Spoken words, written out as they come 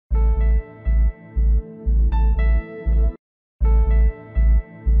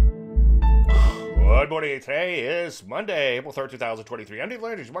morning. Today is Monday, April 3rd, 2023. I'm Dave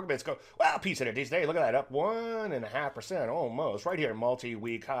Landry. Market bets go, well, piece of it today. Look at that, up 1.5%, almost. Right here,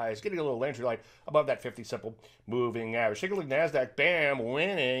 multi-week highs. Getting a little Landry light above that 50 simple moving average. Take a look at NASDAQ, bam,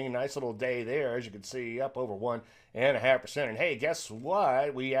 winning. Nice little day there, as you can see, up over 1.5%. And hey, guess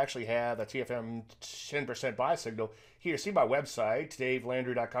what? We actually have a TFM 10% buy signal here. See my website,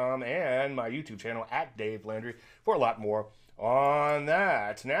 davelandry.com, and my YouTube channel, at Dave Landry, for a lot more on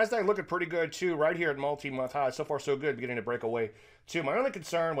that. NASDAQ looking pretty good too, right here at multi-month highs. So far, so good, beginning to break away too. My only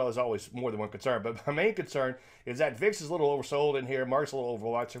concern, well, there's always more than one concern, but my main concern is that VIX is a little oversold in here. Market's a little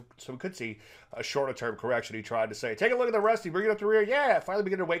overwatched, so we could see a shorter-term correction, he tried to say. Take a look at the Rusty, bring it up the rear. Yeah, finally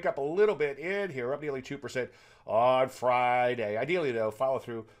beginning to wake up a little bit in here, up nearly 2% on Friday. Ideally, though, follow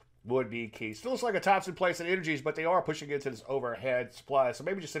through would be key. Still looks like a tops in place at energies, but they are pushing into this overhead supply. So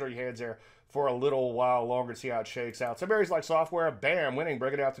maybe just sit on your hands there for a little while longer to see how it shakes out. Some areas like software, bam, winning,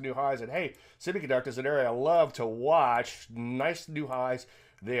 breaking out to new highs. And hey, semiconductors, an area I love to watch. Nice new highs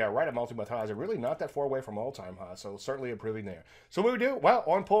there, right at multi-month highs. They're really not that far away from all-time highs, so certainly improving there. So what we do? Well,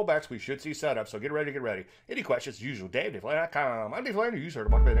 on pullbacks, we should see setups. So get ready, get ready. Any questions, usual, Dave, DaveLandry.com. I'm Dave Landry. You heard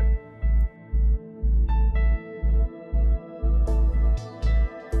about it.